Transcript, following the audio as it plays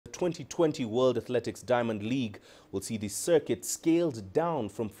2020 World Athletics Diamond League will see the circuit scaled down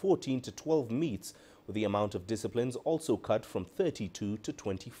from 14 to 12 meets, with the amount of disciplines also cut from 32 to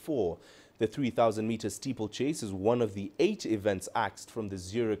 24. The 3,000-meter steeplechase is one of the 8 events axed from the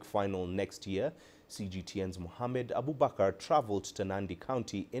Zurich final next year. CGTN's Mohamed Abubakar traveled to Nandi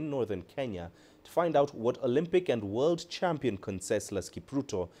County in northern Kenya to find out what Olympic and world champion Conseslus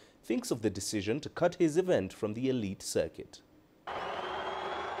Kipruto thinks of the decision to cut his event from the elite circuit.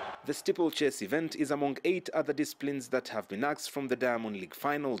 The steeplechase event is among 8 other disciplines that have been axed from the Diamond League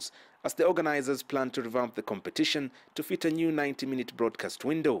finals, as the organizers plan to revamp the competition to fit a new 90-minute broadcast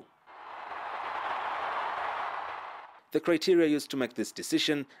window. The criteria used to make this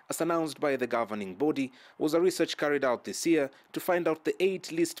decision, as announced by the governing body, was a research carried out this year to find out the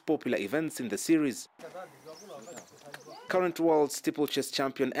 8 least popular events in the series. Current world steeplechase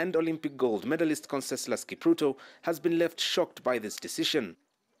champion and Olympic gold medalist Conseslus Kipruto has been left shocked by this decision.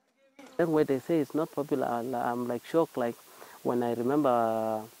 When they say it's not popular, I'm like shocked. Like when I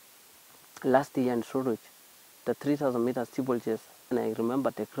remember last year in Zurich, the 3,000 meter steeplechase, and I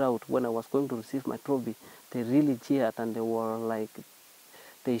remember the crowd when I was going to receive my trophy. They really cheered and they were like,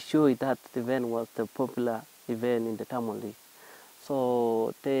 they showed that the event was the popular event in the Diamond League.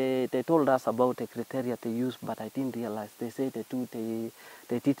 So they told us about the criteria they used, but I didn't realize. They say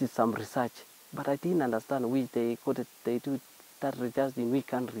they did some research, but I didn't understand which they do that research in which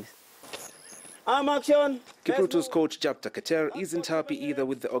countries. Kipruto's coach Japta Keter isn't happy either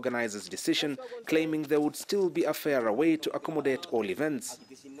with the organizers' decision, claiming there would still be a fairer way to accommodate all events.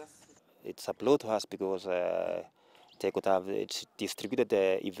 It's a blow to us because they could have distributed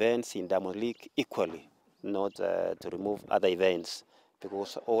the events in Diamond League equally, not to remove other events,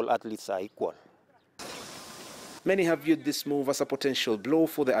 because all athletes are equal. Many have viewed this move as a potential blow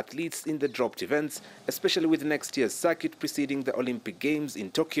for the athletes in the dropped events, especially with next year's circuit preceding the Olympic Games in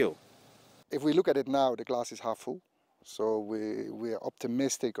Tokyo. If we look at it now, the glass is half full, so we are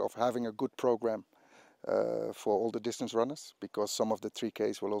optimistic of having a good program for all the distance runners, because some of the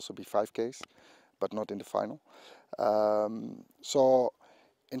 3Ks will also be 5Ks, but not in the final. So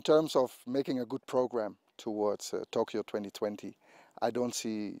in terms of making a good program towards Tokyo 2020, I don't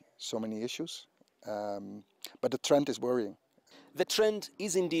see so many issues, but the trend is worrying. The trend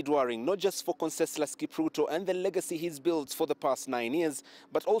is indeed worrying, not just for Conseslus Kipruto and the legacy he's built for the past 9 years,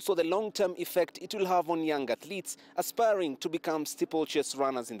 but also the long-term effect it will have on young athletes aspiring to become steeplechase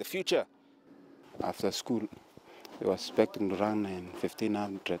runners in the future. After school, I was expecting to run in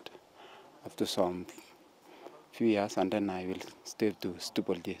 1500 after some few years, and then I will stay to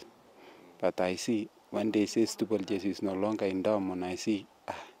steeplechase. But I see when they say steeplechase is no longer in Diamond, I see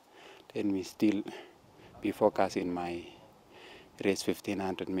then we still be focusing my race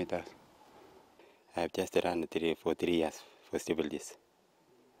 1500 meters. I've just run for 3 years for steeplechase.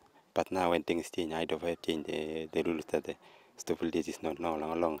 But now when things change, I don't have to change the rules that the steeplechase is not no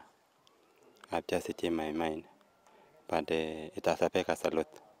longer. I've just changed my mind. But it has affected us a lot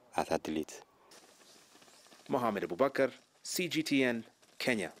as athletes. Mohamed Abubakar, CGTN,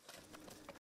 Kenya.